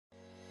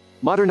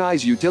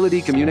Modernize utility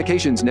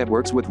communications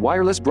networks with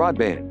wireless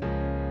broadband.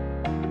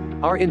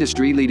 Our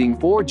industry-leading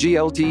 4G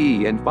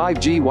LTE and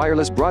 5G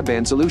wireless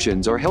broadband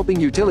solutions are helping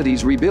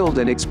utilities rebuild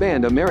and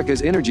expand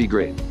America's energy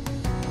grid.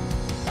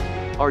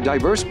 Our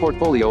diverse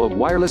portfolio of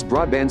wireless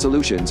broadband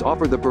solutions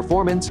offer the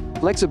performance,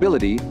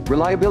 flexibility,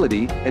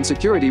 reliability, and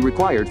security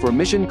required for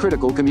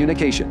mission-critical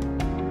communication.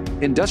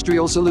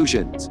 Industrial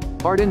solutions.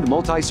 Hardened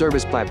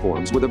multi-service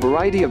platforms with a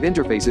variety of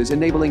interfaces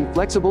enabling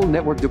flexible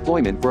network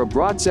deployment for a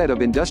broad set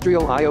of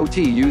industrial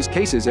IoT use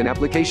cases and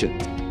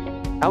applications.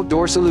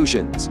 Outdoor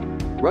solutions.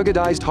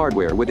 Ruggedized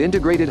hardware with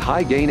integrated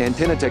high-gain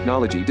antenna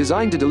technology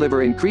designed to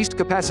deliver increased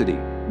capacity,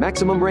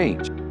 maximum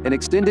range, and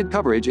extended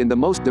coverage in the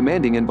most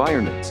demanding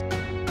environments.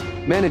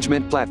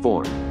 Management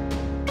platform.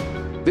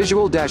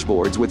 Visual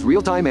dashboards with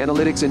real-time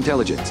analytics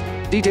intelligence,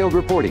 detailed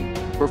reporting,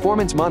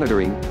 performance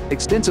monitoring,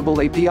 extensible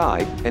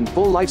API, and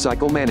full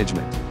lifecycle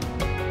management.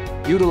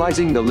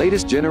 Utilizing the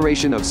latest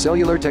generation of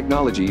cellular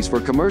technologies for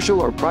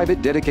commercial or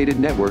private dedicated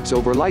networks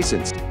over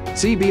licensed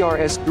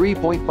CBRS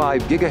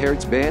 3.5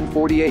 GHz band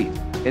 48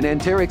 and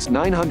Anterix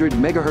 900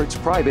 MHz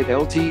private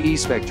LTE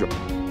spectrum.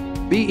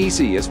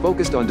 BEC is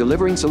focused on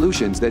delivering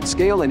solutions that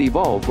scale and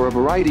evolve for a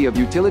variety of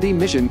utility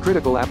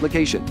mission-critical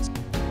applications.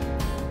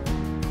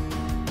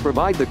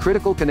 Provide the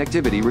critical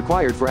connectivity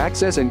required for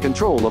access and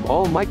control of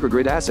all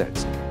microgrid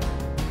assets.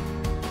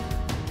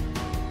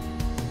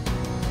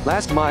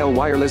 Last-mile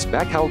wireless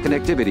backhaul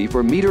connectivity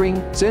for metering,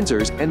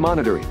 sensors, and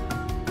monitoring.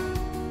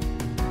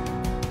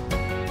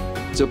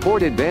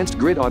 Support advanced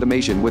grid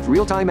automation with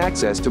real-time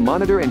access to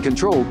monitor and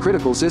control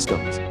critical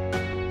systems.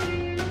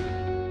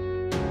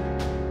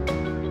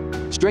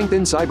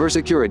 Strengthen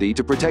cybersecurity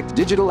to protect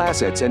digital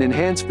assets and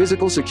enhance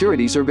physical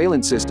security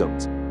surveillance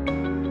systems.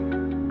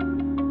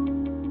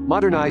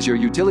 Modernize your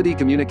utility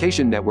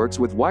communication networks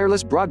with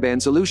wireless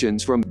broadband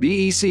solutions from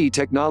BEC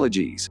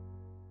Technologies.